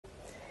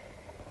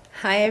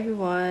Hi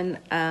everyone.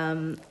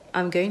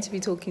 I'm going to be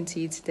talking to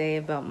you today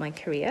about my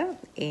career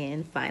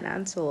in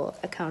finance or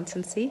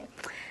accountancy.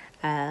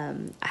 I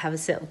have a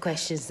set of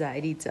questions that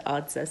I need to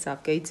answer, so I'm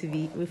going to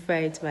be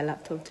referring to my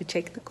laptop to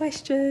check the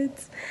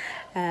questions.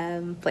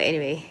 But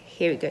anyway,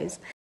 here it goes.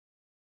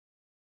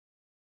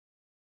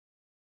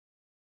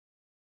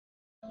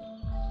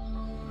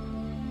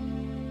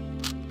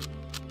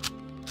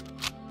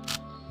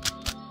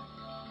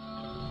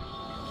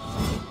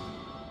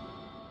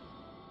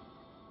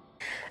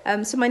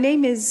 So my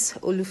name is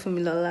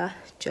Lola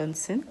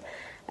Johnson.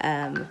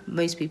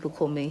 Most people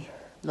call me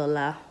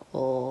Lola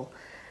or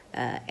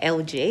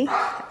LJ.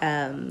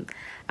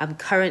 I'm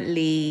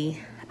currently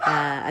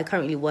I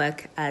currently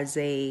work as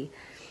a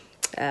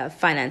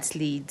finance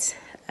lead,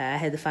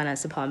 head of the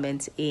finance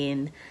department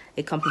in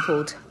a company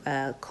called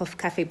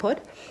Cafe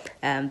Pod.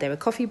 They're a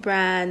coffee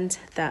brand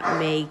that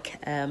make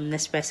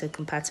Nespresso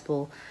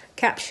compatible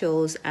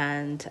capsules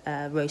and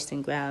roast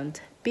and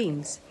ground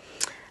beans.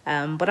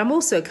 But I'm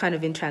also kind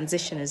of in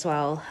transition as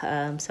well.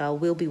 So I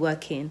will be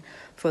working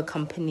for a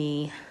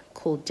company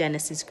called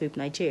Genesis Group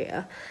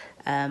Nigeria,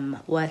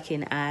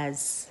 working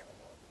as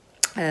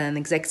an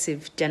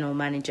executive general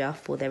manager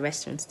for their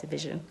restaurants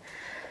division.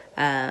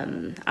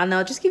 And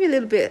I'll just give you a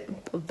little bit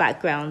of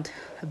background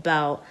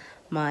about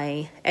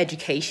my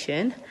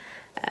education.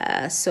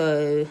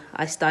 So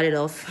I started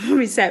off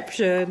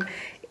reception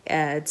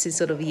to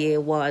sort of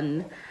year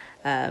one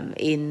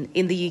in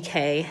the UK,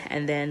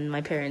 and then my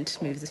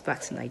parents moved us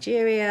back to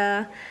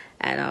Nigeria,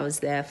 and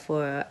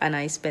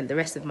I spent the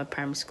rest of my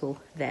primary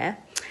school there,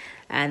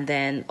 and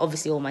then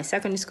obviously all my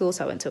secondary school.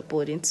 So I went to a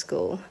boarding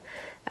school,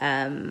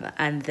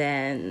 and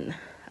then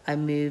I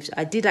moved.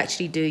 I did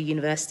actually do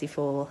university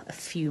for a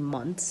few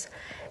months,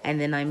 and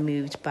then I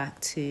moved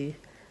back to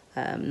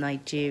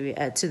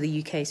to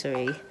the UK,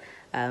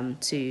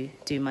 to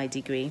do my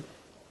degree.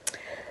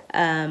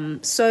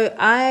 So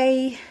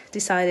I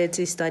decided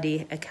to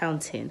study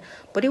accounting,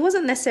 but it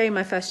wasn't necessarily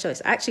my first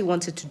choice. I actually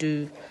wanted to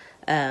do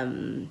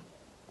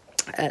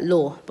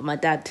law, but my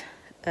dad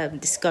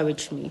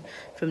discouraged me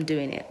from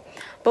doing it.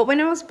 But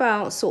when I was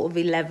about sort of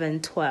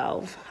 11,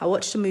 12, I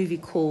watched a movie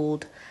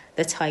called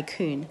The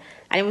Tycoon,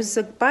 and it was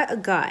about a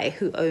guy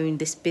who owned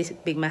this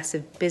big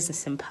massive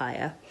business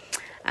empire,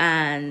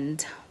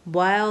 and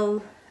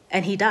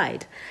he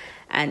died,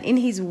 and in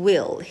his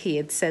will he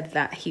had said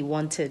that he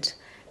wanted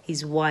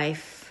his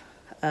wife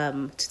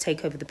to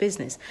take over the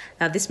business.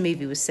 Now, this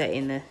movie was set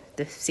in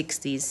the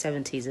 60s,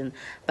 70s, and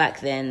back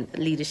then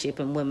leadership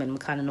and women were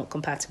kind of not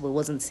compatible. It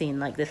wasn't seen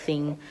like the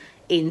thing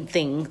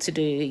to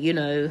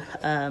do.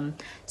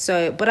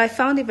 But I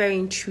found it very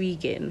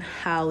intriguing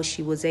how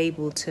she was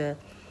able to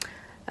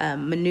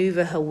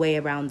maneuver her way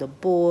around the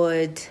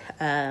board,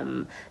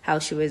 how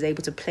she was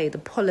able to play the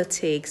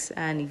politics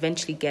and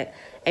eventually get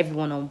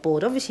everyone on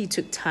board. Obviously, it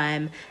took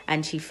time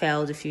and she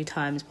failed a few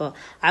times, but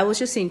I was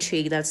just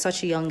intrigued at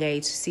such a young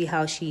age to see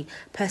how she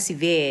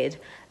persevered,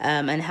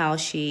 and how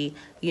she,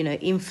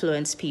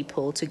 influenced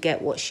people to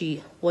get what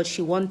she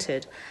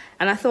wanted.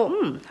 And I thought,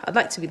 I'd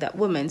like to be that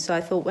woman. So I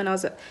thought when I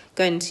was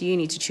going to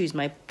uni to choose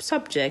my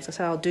subject, I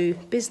said, I'll do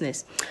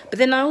business. But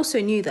then I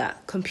also knew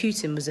that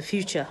computing was the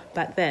future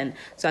back then.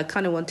 So I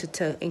kind of wanted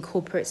to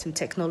incorporate some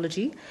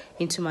technology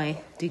into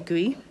my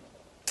degree.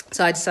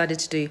 So I decided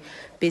to do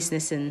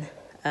business and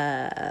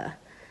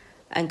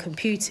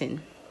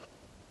computing.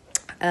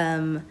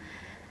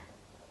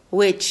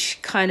 Which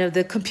kind of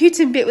the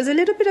computing bit was a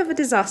little bit of a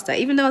disaster,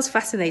 even though I was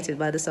fascinated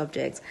by the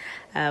subject.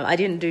 I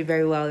didn't do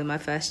very well in my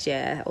first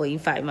year, or in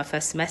fact in my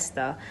first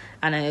semester,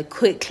 and I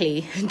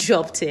quickly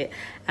dropped it,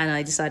 and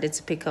I decided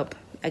to pick up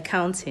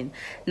accounting.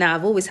 Now,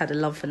 I've always had a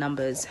love for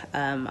numbers.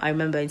 I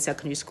remember in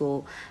secondary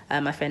school,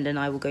 my friend and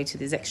I would go to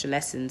these extra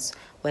lessons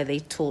where they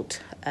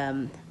taught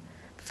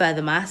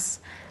further maths,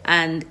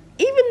 and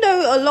even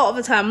though a lot of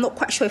the time I'm not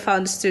quite sure if I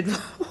understood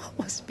what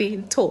was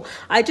being taught,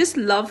 I just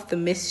loved the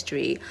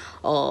mystery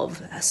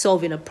of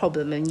solving a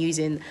problem and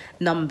using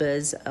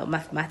numbers,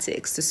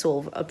 mathematics to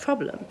solve a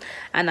problem,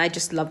 and I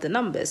just loved the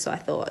numbers. So I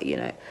thought,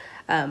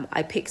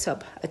 I picked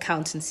up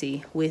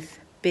accountancy with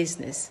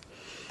business,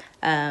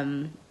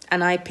 and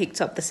I picked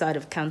up the side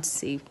of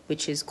accountancy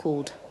which is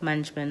called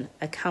management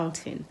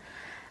accounting,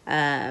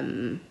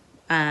 and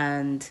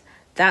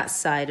that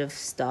side of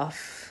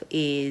stuff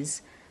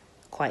is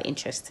quite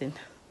interesting.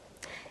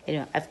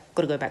 I've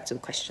got to go back to the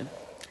question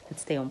and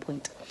stay on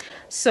point.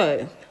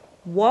 So,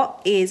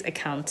 what is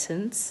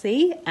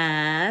accountancy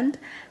and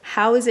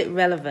how is it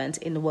relevant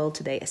in the world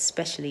today,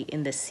 especially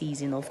in the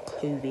season of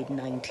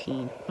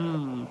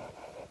COVID-19?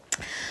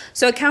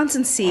 So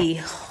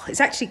accountancy is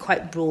actually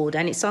quite broad,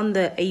 and it's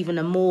under even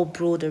a more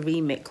broader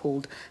remit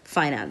called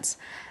finance.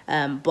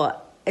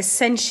 But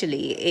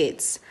essentially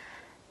it's,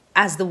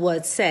 as the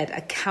word said,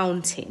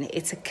 accounting.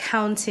 It's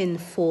accounting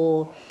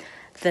for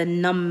the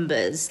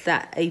numbers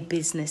that a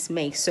business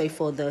makes. So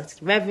for the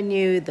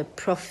revenue, the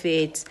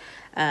profit,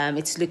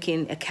 it's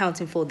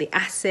accounting for the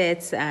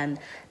assets and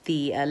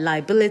the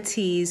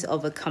liabilities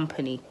of a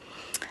company.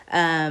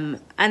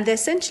 And there are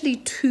essentially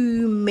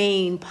two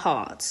main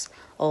parts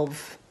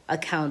of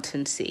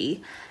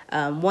accountancy.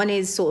 One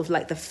is sort of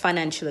like the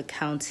financial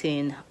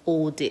accounting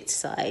audit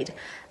side.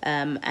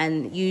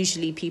 And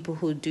usually people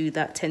who do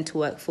that tend to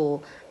work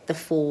for the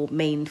four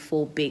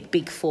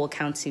big four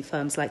accounting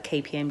firms like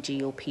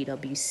KPMG or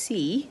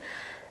PwC.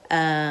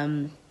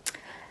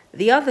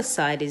 The other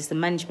side is the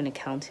management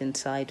accounting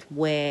side,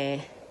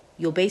 where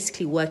you're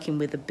basically working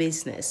with a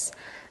business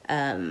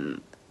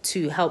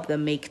to help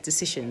them make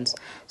decisions.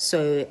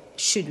 So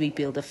should we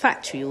build a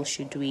factory, or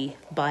should we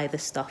buy the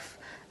stuff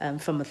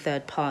from a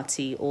third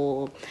party,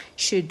 or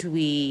should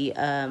we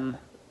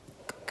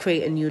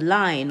create a new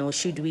line, or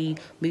should we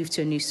move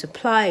to a new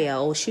supplier,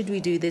 or should we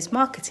do this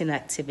marketing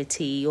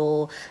activity,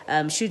 or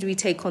should we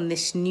take on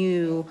this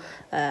new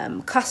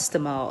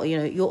customer?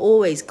 You're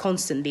always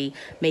constantly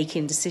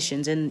making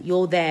decisions, and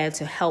you're there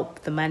to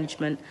help the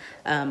management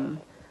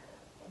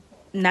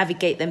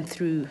navigate them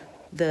through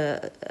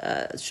the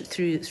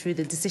through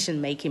the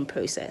decision making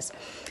process.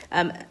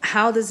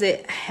 How does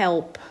it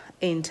help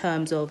in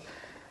terms of,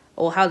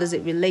 or how does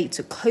it relate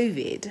to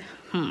COVID?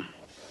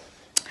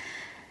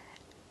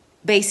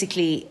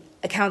 Basically,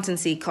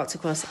 accountancy cuts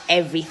across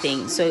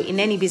everything. So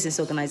in any business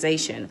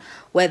organization,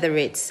 whether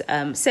it's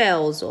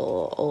sales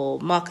or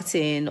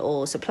marketing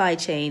or supply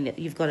chain,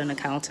 you've got an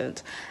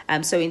accountant.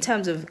 So in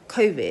terms of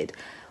COVID,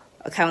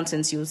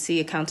 you'll see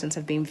accountants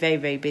have been very,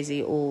 very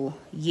busy all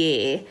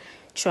year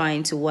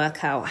trying to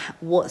work out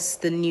what's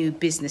the new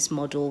business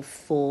model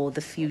for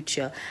the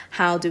future.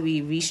 How do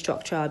we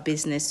restructure our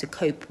business to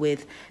cope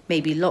with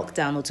maybe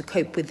lockdown, or to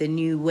cope with the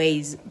new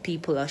ways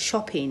people are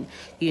shopping?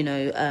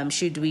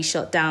 Should we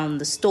shut down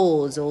the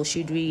stores, or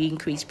should we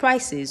increase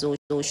prices, or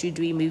should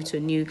we move to a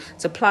new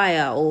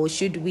supplier, or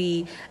should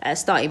we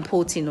start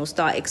importing or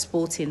start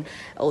exporting,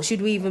 or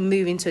should we even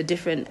move into a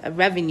different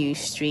revenue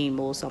stream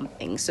or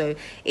something? So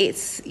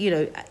it's,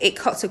 it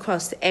cuts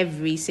across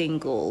every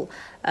single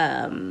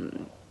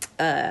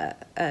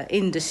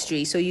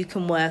industry. So you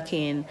can work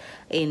in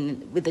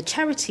with a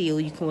charity, or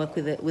you can work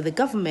with a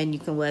government. You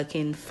can work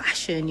in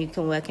fashion. You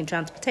can work in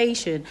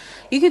transportation.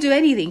 You can do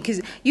anything,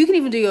 because you can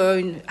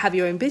even have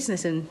your own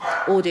business and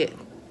audit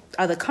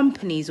other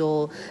companies,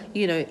 or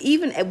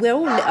even we're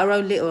all our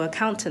own little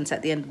accountants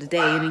at the end of the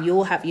day.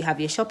 You have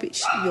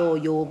your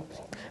your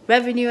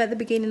revenue at the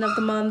beginning of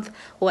the month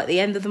or at the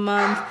end of the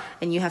month,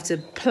 and you have to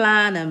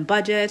plan and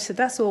budget. So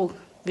that's all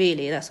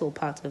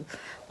part of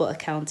what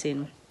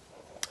accounting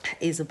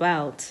is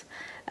about.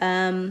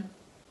 I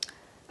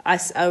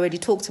already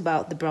talked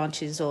about the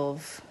branches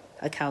of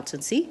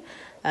accountancy.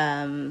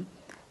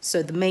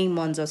 So the main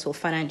ones are sort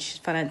of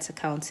finance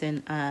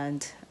accounting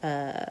and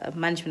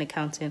management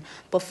accounting.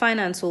 But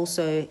finance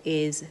also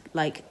is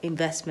like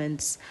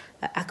investments,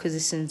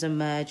 acquisitions and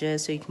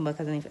mergers. So you can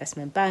work as an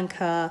investment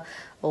banker,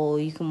 or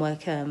you can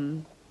work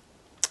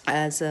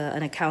as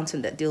an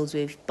accountant that deals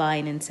with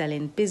buying and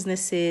selling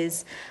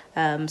businesses.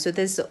 So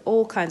there's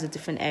all kinds of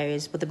different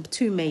areas, but the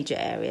two major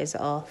areas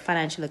are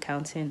financial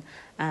accounting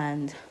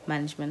and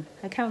management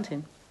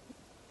accounting.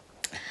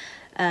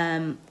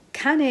 How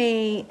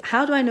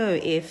do I know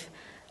if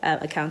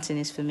accounting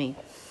is for me?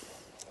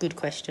 Good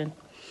question.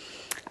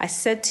 I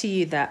said to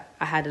you that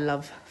I had a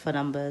love for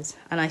numbers,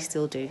 and I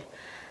still do.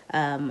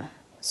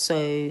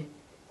 So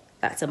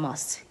that's a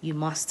must. You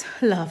must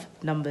love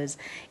numbers.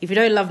 If you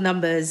don't love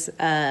numbers,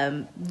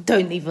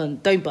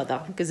 don't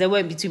bother, because there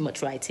won't be too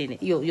much writing.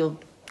 You're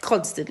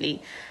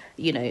constantly,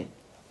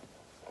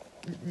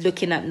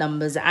 looking at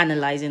numbers,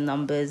 analysing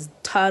numbers,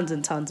 tons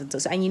and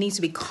tons, and you need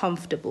to be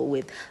comfortable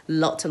with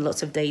lots and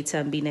lots of data,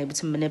 and being able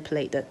to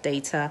manipulate that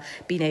data,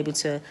 being able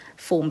to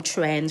form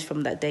trends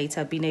from that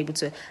data, being able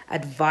to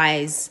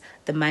advise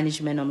the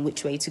management on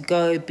which way to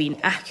go, being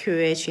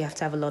accurate. You have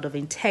to have a lot of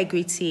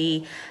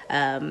integrity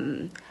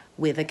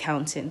with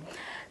accounting.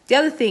 The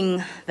other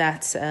thing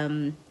that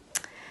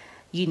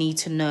you need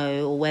to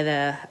know, or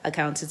whether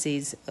accountancy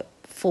is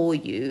for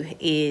you,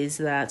 is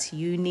that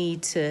you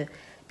need to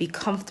be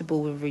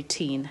comfortable with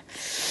routine.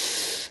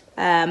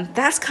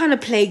 That's kind of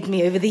plagued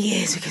me over the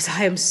years, because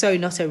I am so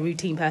not a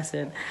routine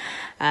person.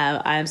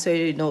 I am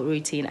so not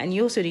routine. And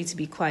you also need to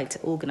be quite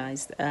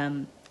organised.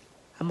 I'm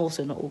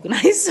also not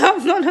organised, so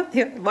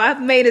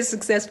I've made a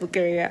successful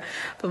career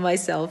for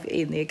myself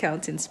in the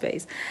accounting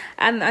space.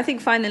 And I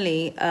think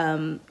finally,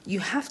 you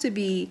have to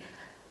be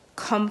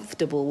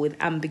comfortable with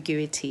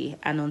ambiguity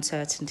and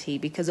uncertainty,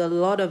 because a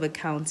lot of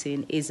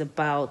accounting is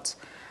about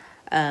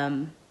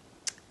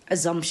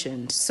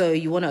assumptions. So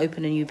you want to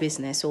open a new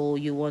business, or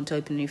you want to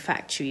open a new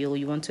factory, or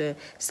you want to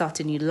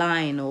start a new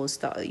line, or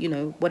start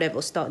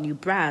a new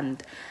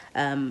brand.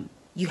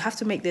 You have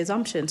to make the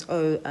assumptions.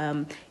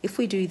 If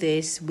we do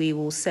this, we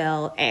will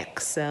sell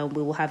X.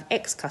 We will have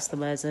X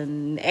customers,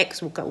 and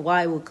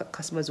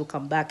customers will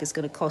come back. It's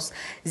going to cost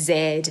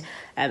Z,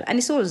 and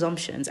it's all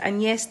assumptions.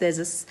 And yes,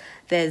 there's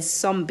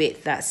some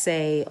bit that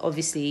say,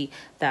 obviously,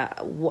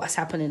 that what's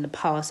happened in the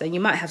past, and you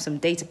might have some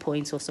data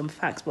points or some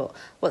facts, but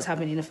what's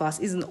happened in the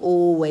past isn't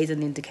always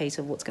an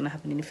indicator of what's going to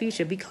happen in the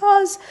future,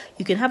 because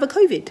you can have a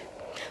COVID.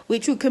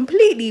 which will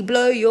completely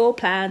blow your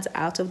plans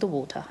out of the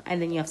water,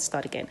 and then you have to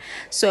start again.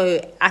 So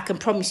I can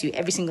promise you,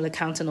 every single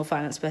accountant or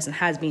finance person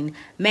has been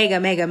mega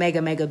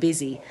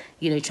busy,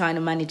 trying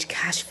to manage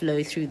cash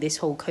flow through this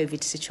whole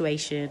COVID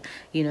situation,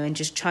 and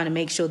just trying to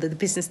make sure that the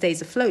business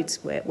stays afloat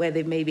where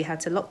they maybe had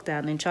to lock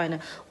down, and trying to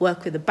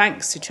work with the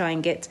banks to try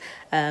and get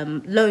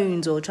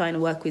loans, or trying to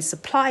work with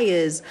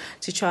suppliers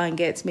to try and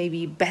get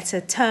maybe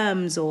better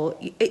terms, or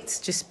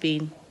it's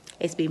been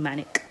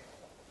manic.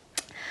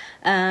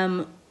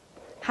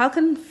 How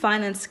can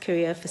finance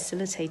career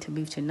facilitate a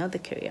move to another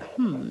career?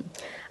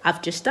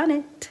 I've just done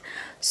it.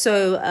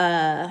 So,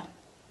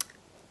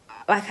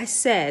 like I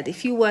said,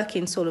 if you work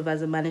in sort of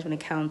as a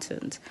management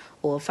accountant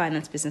or a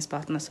finance business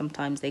partner,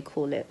 sometimes they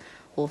call it,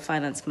 or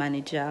finance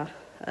manager,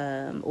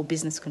 or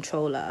business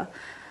controller,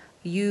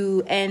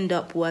 you end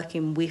up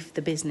working with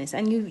the business,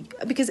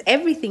 because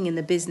everything in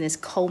the business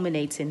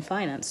culminates in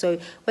finance. So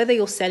whether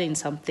you're selling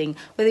something,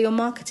 whether you're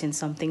marketing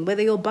something,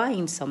 whether you're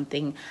buying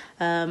something,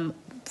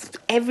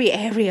 every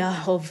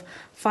area of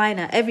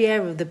finance, every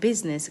area of the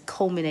business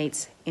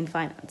culminates in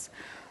finance.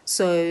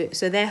 So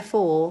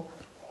therefore,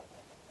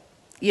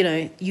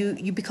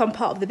 you become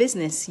part of the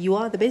business. You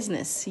are the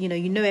business. You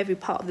know every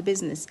part of the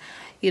business.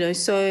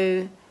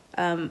 So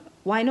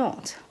why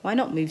not? Why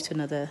not move to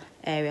another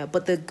area?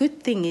 But the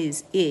good thing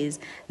is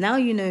now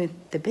you know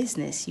the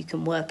business. You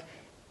can work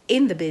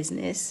in the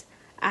business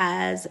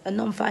as a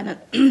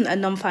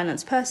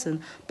non-finance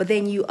person, but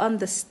then you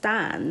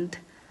understand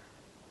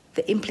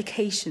the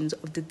implications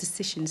of the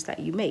decisions that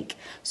you make.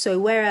 So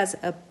whereas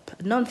a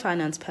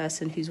non-finance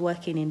person who's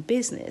working in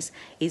business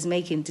is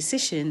making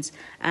decisions,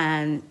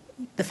 and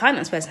the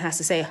finance person has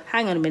to say,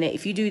 hang on a minute,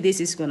 if you do this,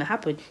 it's going to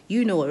happen,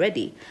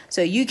 already.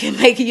 So you can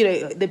make,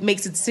 that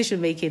makes the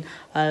decision making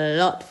a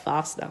lot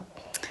faster.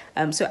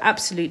 So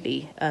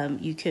absolutely,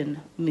 you can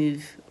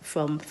move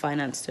from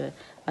finance to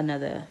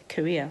another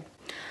career.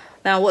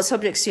 Now, what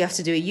subjects do you have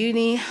to do at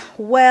uni?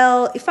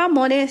 Well, if I'm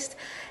honest,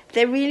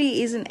 there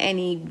really isn't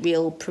any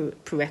real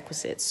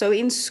prerequisites. So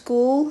in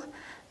school,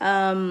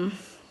 if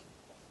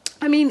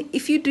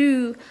you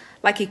do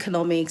like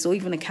economics or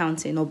even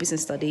accounting or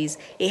business studies,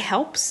 it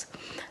helps.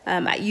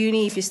 At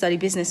uni, if you study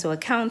business or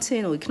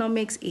accounting or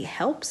economics, it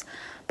helps.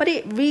 But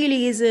it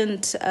really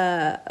isn't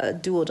a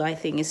do or die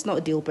thing. It's not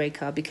a deal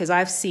breaker, because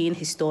I've seen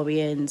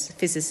historians,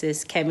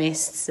 physicists,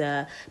 chemists,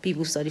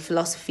 people who study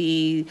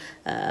philosophy,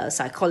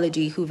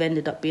 psychology, who've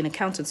ended up being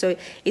accountants. So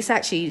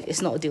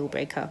it's not a deal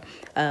breaker.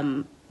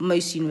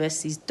 Most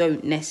universities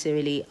don't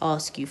necessarily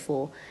ask you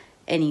for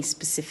any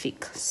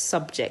specific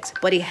subject,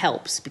 but it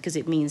helps, because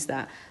it means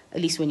that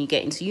at least when you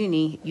get into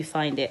uni, you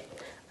find it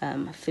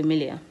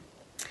familiar.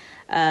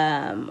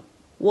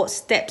 What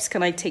steps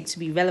can I take to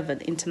be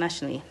relevant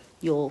internationally?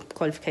 Your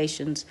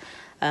qualifications,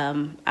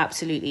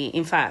 absolutely.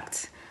 In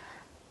fact,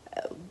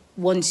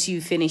 once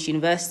you finish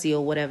university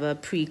or whatever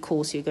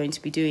pre-course you're going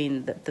to be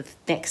doing, the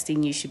next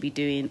thing you should be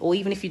doing, or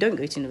even if you don't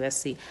go to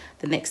university,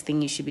 the next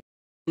thing you should be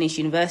finish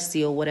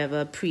university or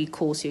whatever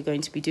pre-course you're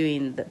going to be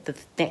doing, the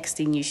next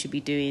thing you should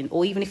be doing,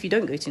 or even if you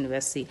don't go to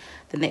university,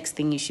 the next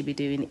thing you should be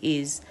doing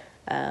is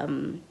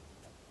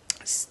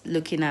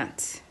looking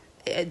at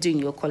doing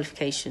your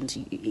qualifications.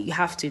 You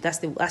have to. That's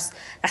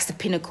the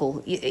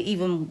pinnacle.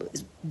 Even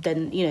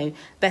then,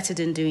 better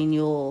than doing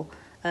your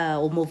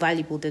or more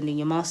valuable than doing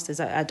your masters.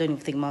 I don't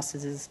even think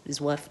masters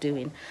is worth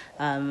doing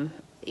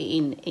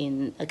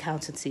in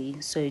accountancy.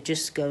 So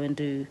just go and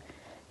do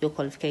your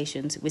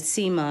qualifications. With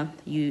CIMA,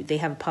 they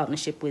have a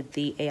partnership with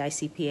the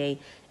AICPA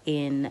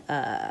in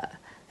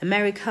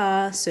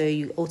America, so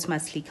you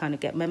automatically kind of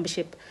get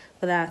membership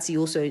for that. You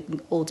also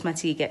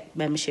automatically get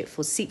membership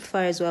for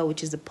CIPFA as well,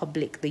 which is the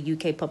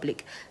UK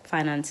public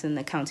finance and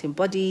accounting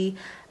body.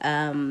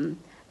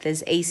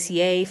 There's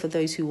ACA for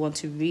those who want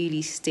to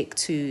really stick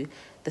to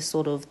the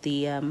sort of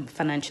the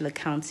financial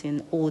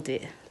accounting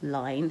audit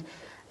line.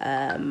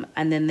 And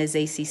then there's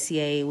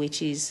ACCA,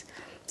 which is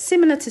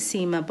similar to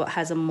CIMA, but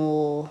has a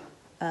more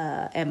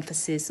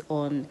emphasis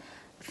on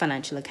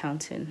financial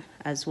accounting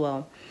as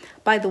well.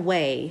 By the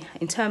way,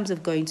 in terms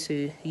of going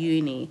to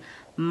uni,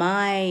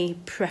 my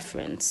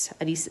preference,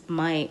 at least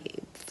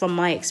from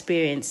my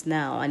experience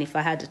now, and if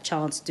I had a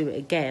chance to do it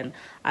again,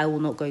 I will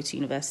not go to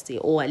university,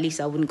 or at least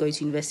I wouldn't go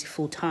to university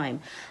full time.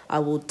 I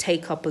will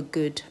take up a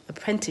good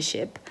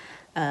apprenticeship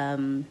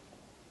and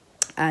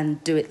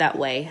do it that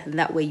way. And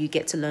that way you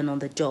get to learn on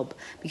the job,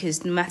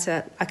 because no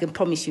matter, I can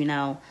promise you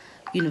now,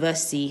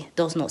 university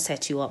does not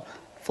set you up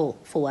for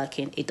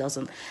working. It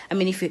doesn't. I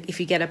mean, if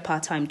you get a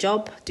part-time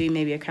job doing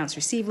maybe accounts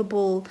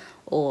receivable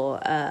or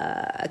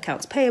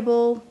accounts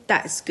payable,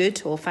 that's good,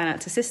 or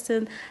finance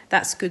assistant,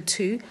 that's good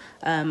too.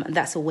 And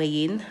that's a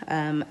way in.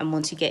 And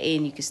once you get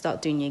in, you can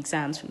start doing your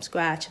exams from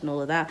scratch and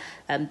all of that.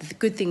 The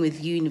good thing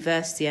with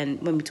university, and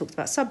when we talked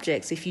about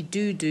subjects, if you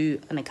do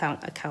an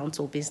account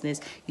or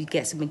business, you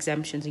get some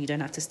exemptions and you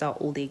don't have to start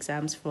all the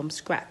exams from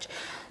scratch.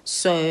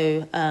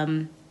 So,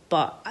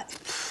 but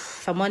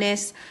if I'm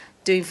honest,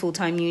 doing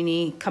full-time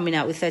uni, coming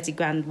out with 30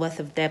 grand worth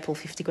of debt or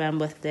 50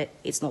 grand worth of debt,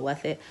 it's not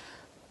worth it.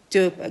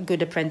 do a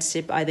good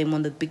apprenticeship, either in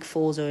one of the big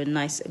fours or a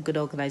good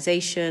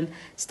organization.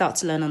 Start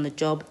to learn on the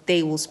job.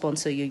 They will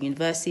sponsor your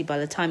university. By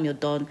the time you're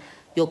done,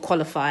 you're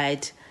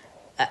qualified,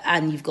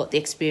 and you've got the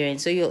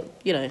experience. So you're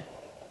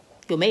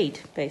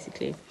made,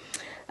 basically.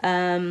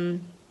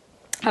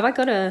 Have I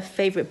got a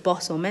favorite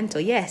boss or mentor?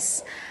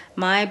 Yes,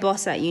 my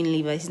boss at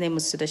Unilever, his name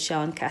was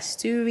Sudashan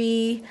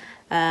Kasturi.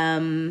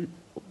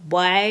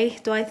 Why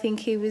do I think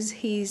he was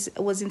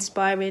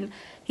inspiring?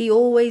 He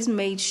always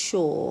made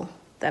sure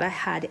that I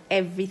had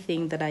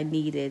everything that I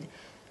needed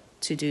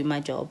to do my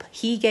job.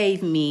 He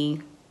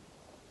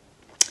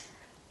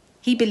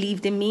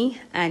believed in me,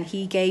 and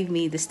he gave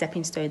me the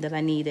stepping stone that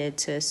I needed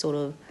to sort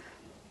of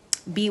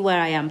be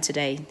where I am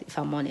today, if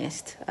I'm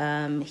honest.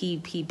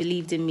 He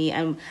believed in me.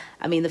 And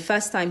I mean, the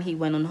first time he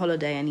went on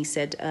holiday and he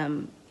said,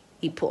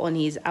 he put on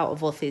his out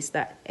of office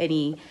that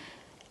any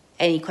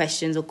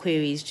questions or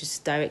queries,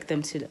 just direct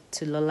them to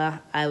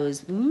Lola. I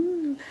was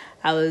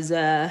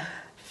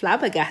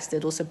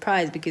flabbergasted or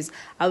surprised, because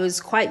I was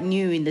quite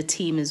new in the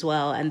team as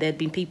well, and there'd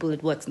been people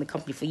who'd worked in the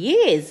company for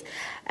years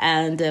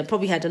and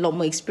probably had a lot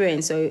more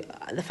experience. So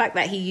the fact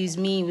that he used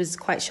me was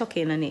quite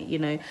shocking,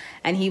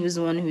 and he was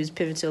the one who was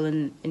pivotal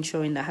in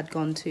ensuring that I had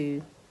gone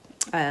to.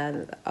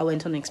 I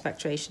went on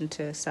expatriation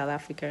to South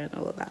Africa and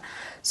all of that.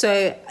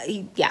 So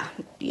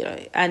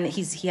and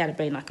he had a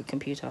brain like a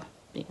computer.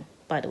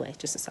 By the way,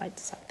 just a side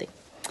thing.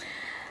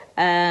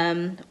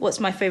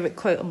 What's my favorite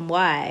quote and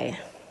why?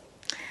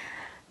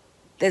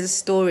 There's a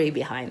story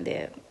behind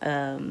it.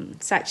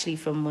 It's actually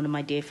from one of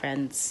my dear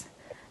friends.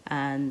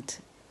 And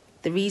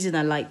the reason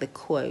I like the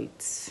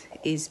quote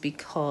is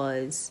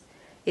because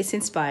it's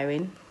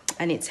inspiring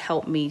and it's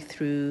helped me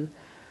through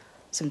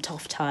some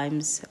tough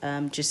times,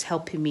 just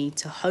helping me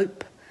to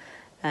hope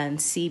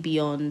and see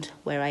beyond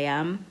where I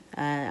am.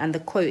 And the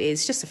quote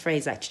is just a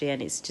phrase, actually,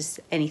 and it's just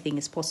anything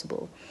is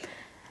possible.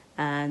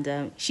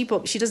 And she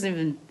doesn't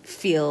even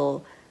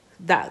feel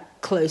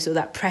that close or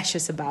that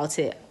precious about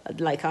it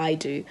like I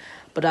do.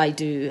 But I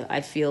do. I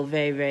feel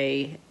very,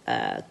 very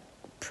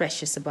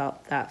precious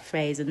about that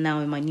phrase. And now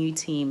in my new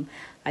team,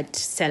 I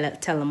just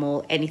tell them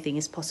all, anything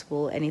is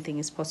possible, anything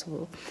is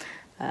possible.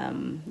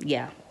 And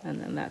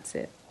then that's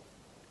it.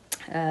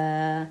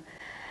 Any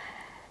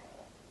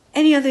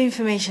other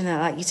information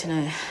that I'd like you to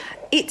know?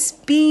 It's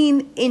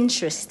been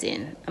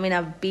interesting. I mean,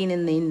 I've been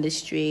in the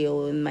industry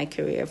or in my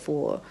career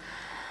for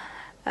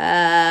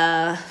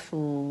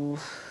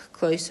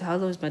close to, how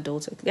long was my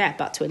daughter? Yeah,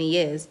 about 20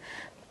 years.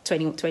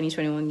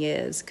 21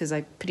 years, because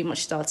I pretty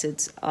much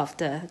started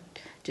after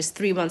just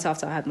 3 months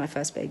after I had my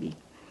first baby.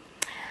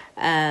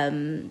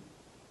 And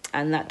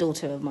that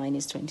daughter of mine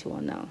is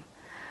 21 now.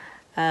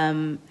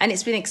 And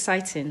it's been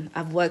exciting.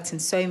 I've worked in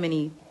so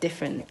many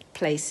different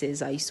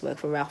places. I used to work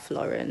for Ralph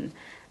Lauren.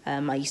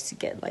 I used to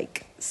get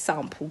like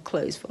sample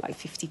clothes for like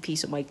 50p,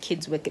 so my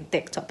kids would get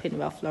decked up in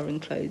Ralph Lauren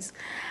clothes.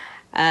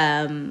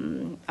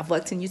 I've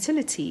worked in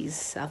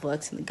utilities. I've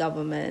worked in the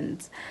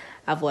government.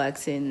 I've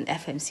worked in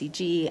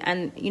FMCG,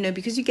 and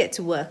because you get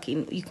to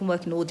you can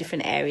work in all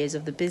different areas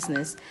of the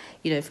business.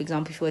 For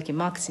example, if you work in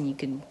marketing, you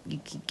can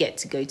get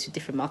to go to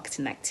different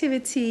marketing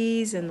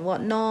activities and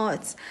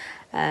whatnot.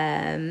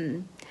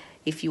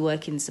 If you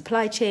work in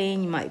supply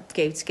chain, you might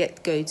be able to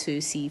go to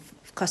see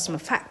customer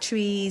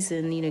factories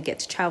and get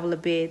to travel a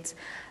bit.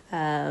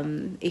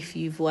 If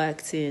you've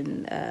worked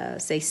in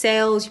say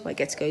sales, you might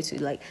get to go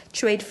to like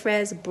trade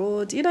fairs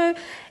abroad.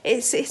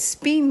 It's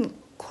been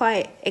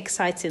quite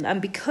exciting,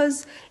 and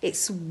because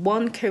it's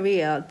one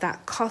career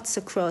that cuts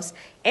across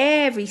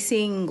every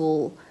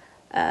single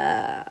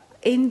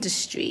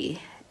industry,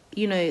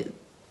 the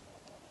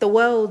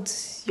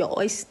world's your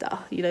oyster.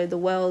 The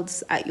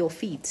world's at your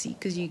feet,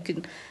 because you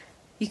can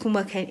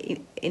work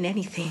in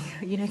anything.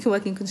 You can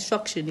work in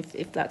construction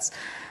if that's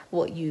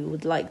what you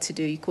would like to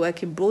do. You can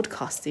work in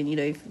broadcasting. If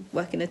you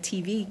work in a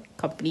TV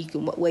company,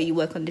 where you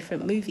work on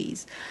different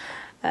movies.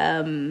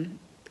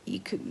 You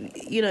could,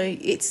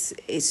 it's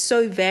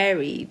so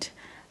varied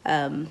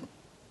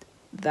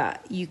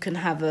that you can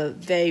have a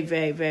very,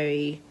 very,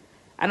 very,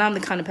 and I'm the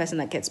kind of person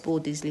that gets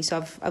bored easily,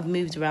 so I've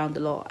moved around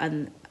a lot,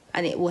 and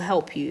it will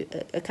help you.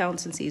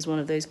 Accountancy is one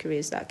of those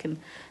careers that can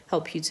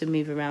help you to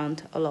move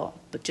around a lot,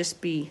 but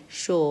just be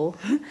sure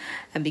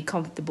and be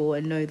comfortable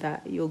and know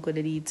that you're going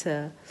to need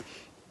to,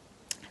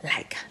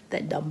 like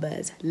the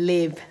numbers,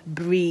 live,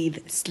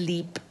 breathe,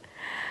 sleep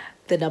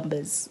the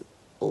numbers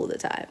all the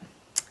time.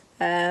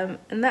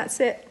 And that's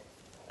it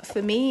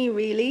for me,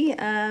 really.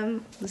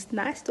 It was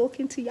nice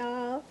talking to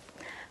y'all.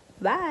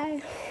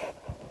 Bye.